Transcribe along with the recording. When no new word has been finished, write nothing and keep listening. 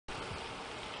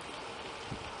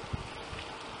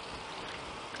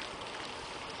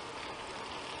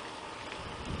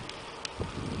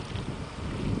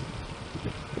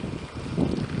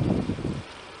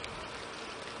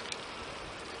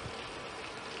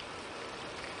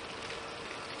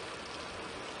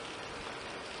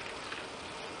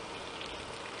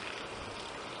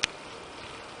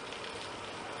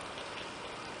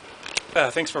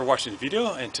Thanks for watching the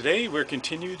video, and today we're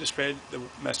continuing to spread the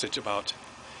message about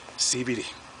CBD.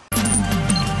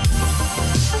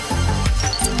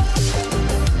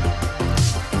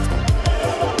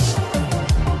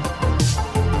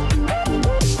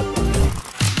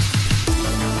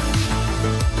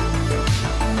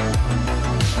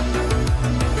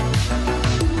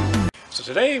 So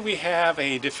today we have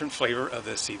a different flavor of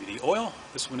the CBD oil.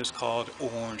 This one is called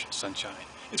Orange Sunshine.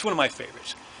 It's one of my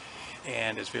favorites,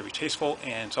 and it's very tasteful,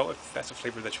 and so if that's a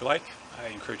flavor that you like, I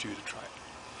encourage you to try it.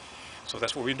 So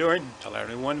that's what we're doing. Tell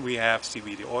everyone we have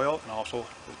CBD oil and also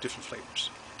the different flavors.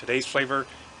 Today's flavor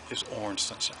is Orange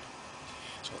Sunshine.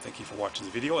 So thank you for watching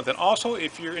the video. And then also,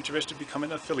 if you're interested in becoming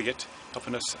an affiliate,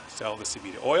 helping us sell the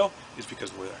CBD oil, is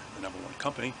because we're the #1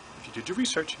 company. If you did your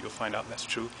research, you'll find out that's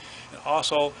true. And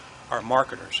also, our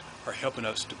marketers are helping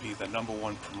us to be the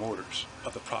 #1 promoters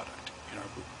of the product in our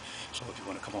group. So if you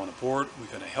want to come on board, we're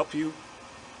going to help you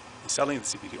in selling the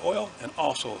CBD oil and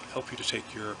also help you to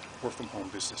take your work from home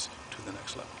business to the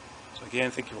next level. So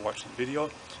again, thank you for watching the video.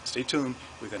 Stay tuned.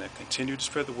 We're going to continue to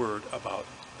spread the word about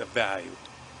the value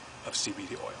of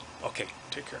CBD oil. Okay,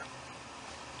 take care.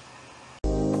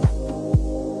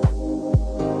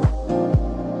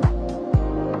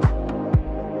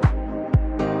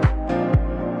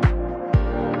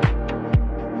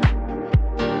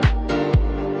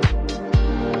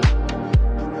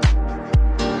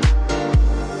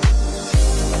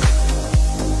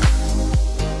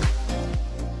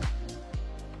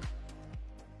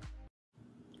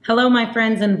 Hello my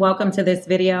friends, and welcome to this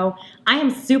video. I am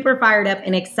super fired up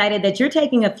and excited that you're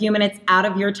taking a few minutes out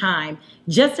of your time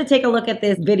just to take a look at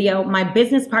this video. My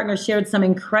business partner shared some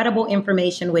incredible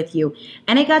information with you,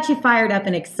 and it got you fired up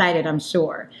and excited, I'm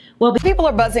sure. Well, people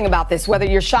are buzzing about this, whether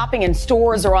you're shopping in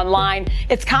stores or online.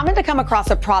 It's common to come across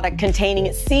a product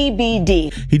containing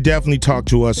CBD. He definitely talked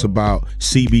to us about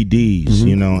CBDs,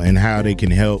 you know, and how they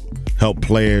can help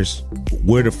players.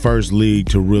 We're the first league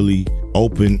to really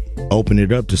open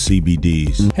it up to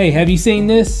CBDs. Hey, have you seen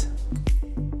this?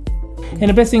 And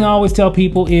the best thing I always tell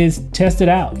people is test it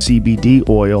out. CBD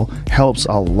oil helps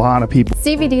a lot of people.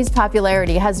 CBD's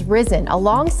popularity has risen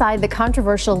alongside the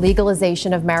controversial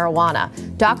legalization of marijuana.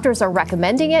 Doctors are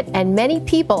recommending it, and many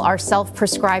people are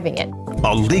self-prescribing it.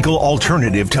 A legal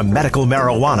alternative to medical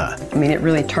marijuana. I mean, it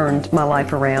really turned my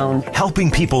life around. Helping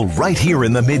people right here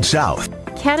in the Mid-South.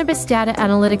 Cannabis data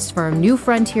analytics firm New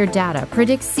Frontier Data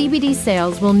predicts CBD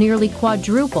sales will nearly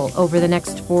quadruple over the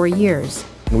next 4 years.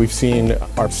 We've seen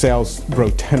our sales grow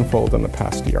tenfold in the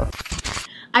past year.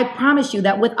 I promise you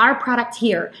that with our product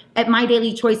here at My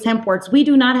Daily Choice Hempworks, we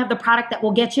do not have the product that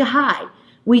will get you high.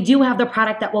 We do have the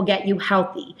product that will get you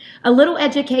healthy. A little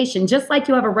education, just like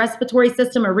you have a respiratory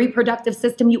system, a reproductive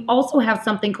system, you also have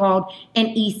something called an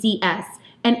ECS,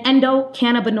 an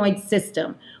endocannabinoid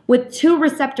system. With 2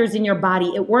 receptors in your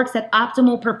body, it works at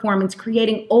optimal performance,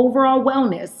 creating overall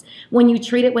wellness when you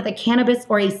treat it with a cannabis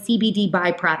or a CBD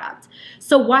byproduct.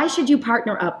 So why should you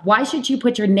partner up? Why should you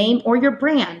put your name or your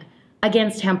brand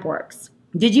against Hempworks?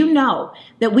 Did you know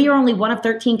that we are only one of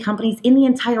 13 companies in the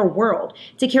entire world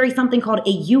to carry something called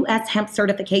a U.S. hemp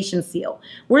certification seal?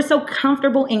 We're so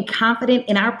comfortable and confident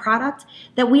in our product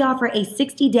that we offer a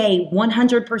 60-day,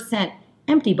 100%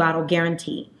 empty bottle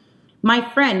guarantee. My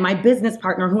friend, my business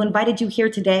partner who invited you here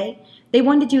today, they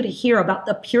wanted you to hear about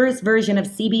the purest version of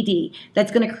CBD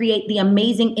that's going to create the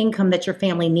amazing income that your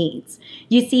family needs.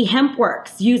 You see,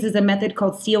 Hempworks uses a method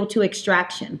called CO2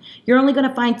 extraction. You're only going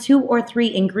to find 2 or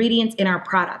 3 ingredients in our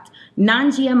product,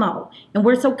 non-GMO, and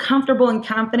we're so comfortable and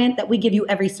confident that we give you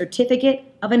every certificate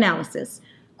of analysis,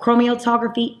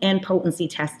 chromatography, and potency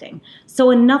testing.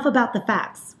 So enough about the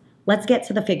facts. Let's get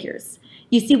to the figures.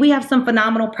 You see, we have some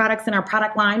phenomenal products in our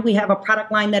product line. We have a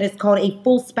product line that is called a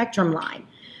full spectrum line.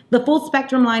 The full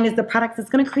spectrum line is the product that's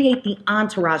going to create the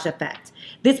entourage effect.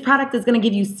 This product is going to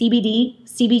give you CBD,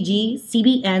 CBG,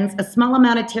 CBNs, a small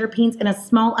amount of terpenes, and a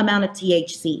small amount of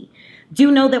THC.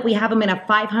 Do know that we have them in a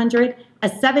 500, a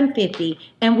 750,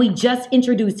 and we just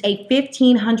introduced a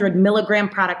 1500 milligram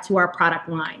product to our product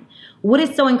line. What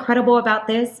is so incredible about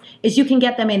this is you can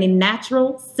get them in a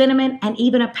natural, cinnamon, and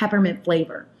even a peppermint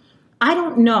flavor. I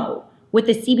don't know what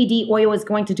the CBD oil is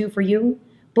going to do for you,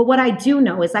 but what I do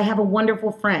know is I have a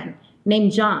wonderful friend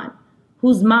named John,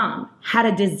 whose mom had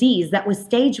a disease that was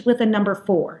staged with a number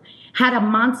 4, had a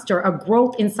monster, a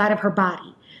growth inside of her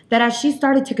body, that as she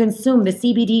started to consume the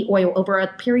CBD oil over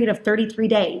a period of 33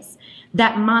 days,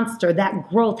 that monster, that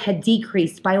growth had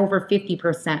decreased by over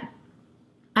 50%.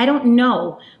 I don't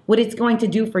know what it's going to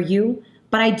do for you,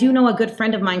 but I do know a good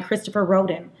friend of mine, Christopher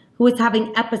Roden, who was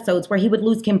having episodes where he would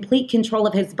lose complete control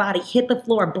of his body, hit the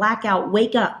floor, black out,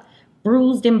 wake up,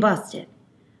 bruised and busted.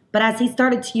 But as he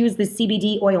started to use the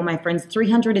CBD oil, my friends,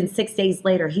 306 days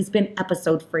later, he's been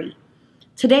episode free.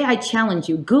 Today, I challenge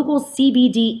you, Google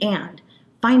CBD and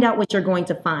find out what you're going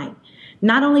to find.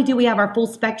 Not only do we have our full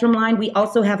spectrum line, we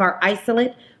also have our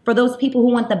isolate for those people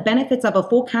who want the benefits of a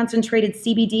full concentrated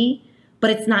CBD, but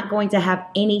it's not going to have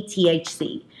any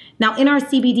THC. Now, in our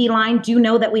CBD line, do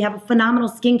know that we have a phenomenal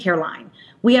skincare line.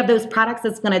 We have those products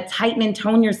that's going to tighten and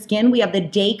tone your skin. We have the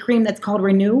day cream that's called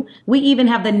Renew. We even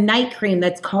have the night cream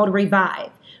that's called Revive,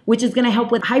 which is going to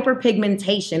help with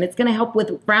hyperpigmentation. It's going to help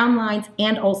with frown lines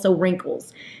and also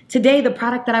wrinkles. Today, the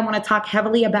product that I want to talk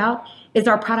heavily about is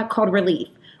our product called Relief,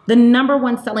 the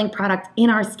 #1 selling product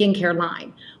in our skincare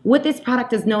line. What this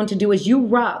product is known to do is you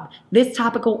rub this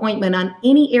topical ointment on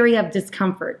any area of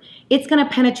discomfort. It's going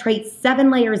to penetrate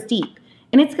 7 layers deep.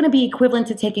 And it's going to be equivalent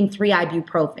to taking 3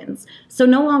 ibuprofens. So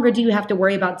no longer do you have to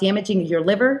worry about damaging your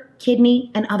liver,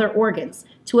 kidney, and other organs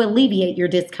to alleviate your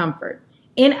discomfort.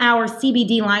 In our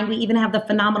CBD line, we even have the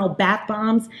phenomenal bath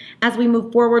bombs. As we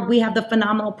move forward, we have the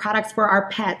phenomenal products for our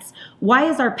pets. Why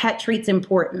is our pet treats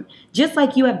important? Just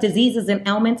like you have diseases and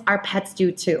ailments, our pets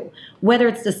do too. Whether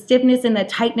it's the stiffness and the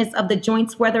tightness of the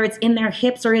joints, whether it's in their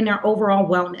hips or in their overall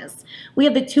wellness. We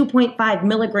have the 2.5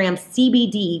 milligram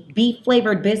CBD beef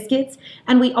flavored biscuits,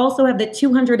 and we also have the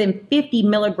 250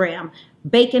 milligram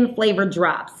bacon flavored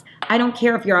drops. I don't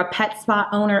care if you're a pet spa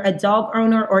owner, a dog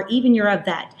owner, or even you're a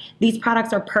vet. These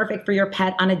products are perfect for your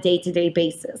pet on a day-to-day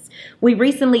basis. We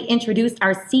recently introduced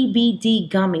our CBD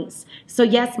gummies. So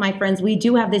yes, my friends, we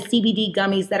do have the CBD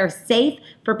gummies that are safe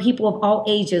for people of all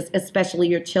ages, especially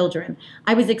your children.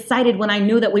 I was excited when I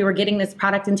knew that we were getting this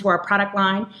product into our product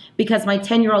line because my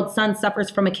 10-year-old son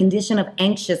suffers from a condition of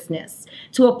anxiousness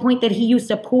to a point that he used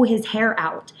to pull his hair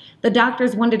out. The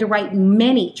doctors wanted to write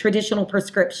many traditional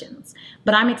prescriptions,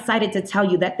 but I'm excited to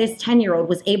tell you that this 10-year-old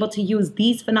was able to use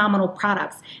these phenomenal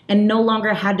products and no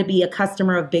longer had to be a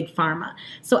customer of Big Pharma.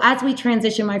 So as we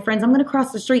transition, my friends, I'm going to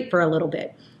cross the street for a little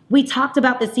bit. We talked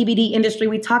about the CBD industry.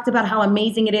 We talked about how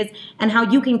amazing it is and how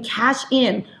you can cash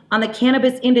in on the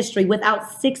cannabis industry without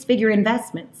 6-figure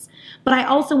investments. But I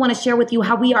also want to share with you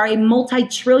how we are a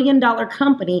multi-trillion-dollar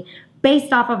company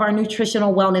based off of our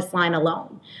nutritional wellness line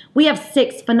alone. We have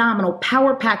 6 phenomenal,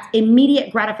 power-packed,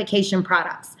 immediate gratification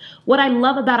products. What I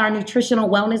love about our nutritional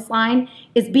wellness line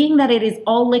is being that it is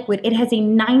all liquid, it has a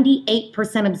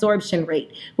 98% absorption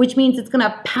rate, which means it's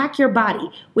gonna pack your body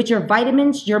with your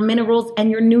vitamins, your minerals, and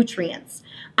your nutrients.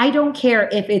 I don't care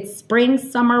if it's spring,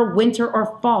 summer, winter,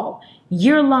 or fall.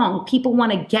 Year long, people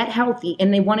wanna get healthy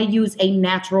and they wanna use a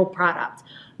natural product.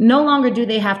 No longer do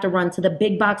they have to run to the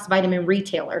big box vitamin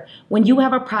retailer when you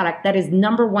have a product that is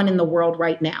 #1 in the world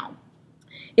right now.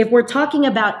 If we're talking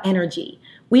about energy,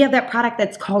 we have that product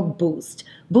that's called Boost.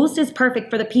 Boost is perfect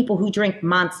for the people who drink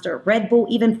Monster, Red Bull,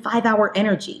 even 5-Hour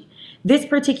Energy. This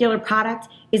particular product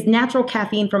is natural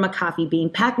caffeine from a coffee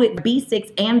bean packed with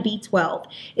B6 and B12.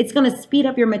 It's going to speed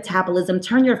up your metabolism,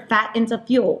 turn your fat into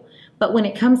fuel. But when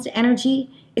it comes to energy,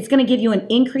 it's going to give you an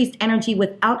increased energy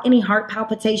without any heart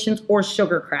palpitations or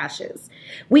sugar crashes.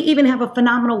 We even have a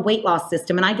phenomenal weight loss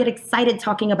system, and I get excited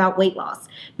talking about weight loss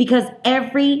because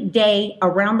every day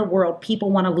around the world,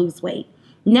 people want to lose weight.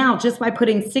 Now, just by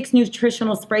putting 6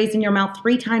 nutritional sprays in your mouth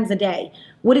 3 times a day,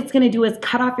 what it's going to do is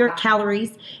cut off your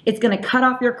calories. It's going to cut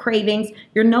off your cravings.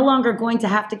 You're no longer going to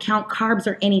have to count carbs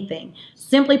or anything.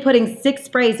 Simply putting 6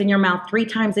 sprays in your mouth 3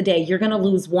 times a day, you're going to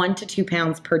lose 1 to 2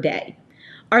 pounds per day.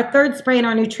 Our third spray in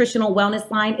our nutritional wellness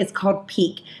line is called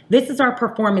Peak. This is our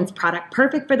performance product,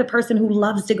 perfect for the person who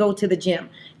loves to go to the gym.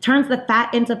 Turns the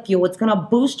fat into fuel. It's going to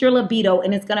boost your libido,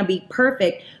 and it's going to be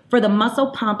perfect for the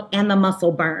muscle pump and the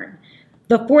muscle burn.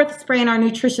 The fourth spray in our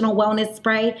nutritional wellness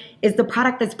spray is the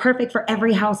product that's perfect for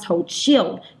every household.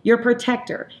 Shield, your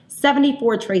protector.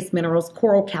 74 trace minerals,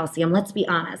 coral calcium. Let's be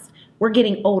honest. We're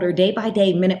getting older day by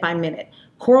day, minute by minute.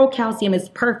 Coral calcium is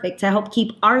perfect to help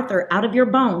keep Arthur out of your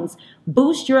bones,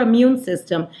 boost your immune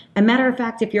system. And matter of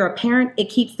fact, if you're a parent, it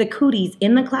keeps the cooties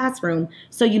in the classroom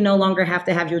so you no longer have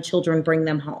to have your children bring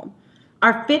them home.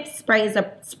 Our fifth spray is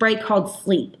a spray called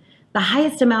Sleep, the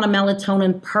highest amount of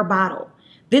melatonin per bottle.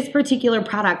 This particular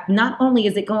product, not only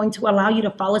is it going to allow you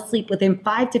to fall asleep within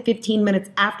 5 to 15 minutes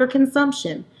after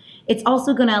consumption, it's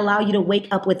also going to allow you to wake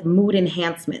up with mood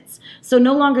enhancements. So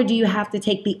no longer do you have to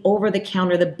take the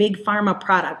over-the-counter, the big pharma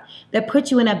product that puts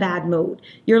you in a bad mood.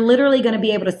 You're literally going to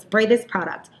be able to spray this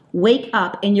product, wake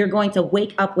up, and you're going to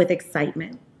wake up with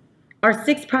excitement. Our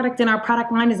sixth product in our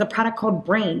product line is a product called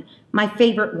Brain, my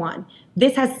favorite one.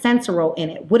 This has Sensorol in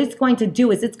it. What it's going to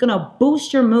do is it's going to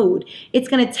boost your mood. It's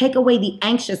going to take away the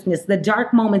anxiousness, the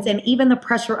dark moments, and even the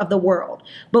pressure of the world.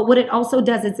 But what it also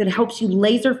does is it helps you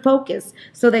laser focus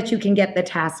so that you can get the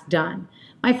task done.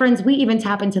 My friends, we even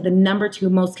tap into the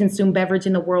 #2 most consumed beverage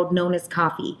in the world, known as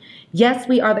coffee. Yes,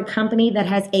 we are the company that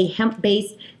has a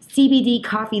hemp-based CBD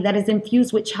coffee that is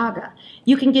infused with chaga.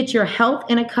 You can get your health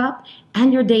in a cup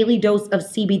and your daily dose of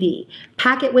CBD.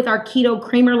 Pack it with our keto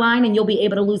creamer line and you'll be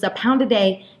able to lose 1 pound a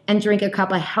day and drink a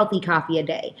cup of healthy coffee a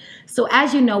day. So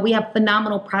as you know, we have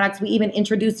phenomenal products. We even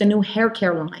introduced a new hair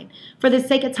care line. For the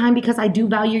sake of time, because I do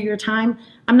value your time,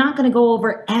 I'm not going to go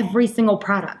over every single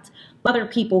product. Other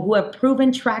people who have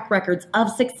proven track records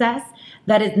of success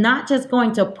that is not just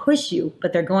going to push you,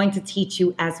 but they're going to teach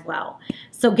you as well.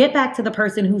 So get back to the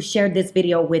person who shared this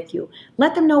video with you.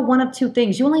 Let them know one of 2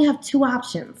 things. You only have 2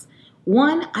 options.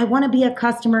 1, I want to be a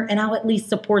customer and I'll at least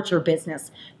support your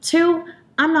business. 2,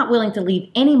 I'm not willing to leave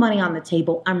any money on the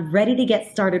table. I'm ready to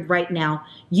get started right now.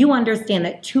 You understand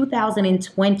that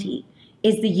 2020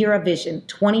 is the year of vision,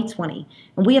 2020.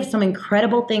 And we have some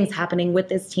incredible things happening with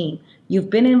this team.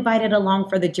 You've been invited along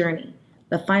for the journey.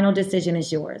 The final decision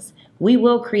is yours. We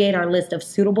will create our list of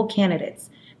suitable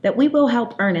candidates that we will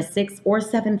help earn a 6 or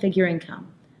 7-figure income.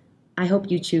 I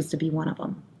hope you choose to be one of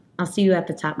them. I'll see you at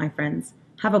the top, my friends.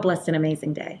 Have a blessed and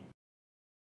amazing day.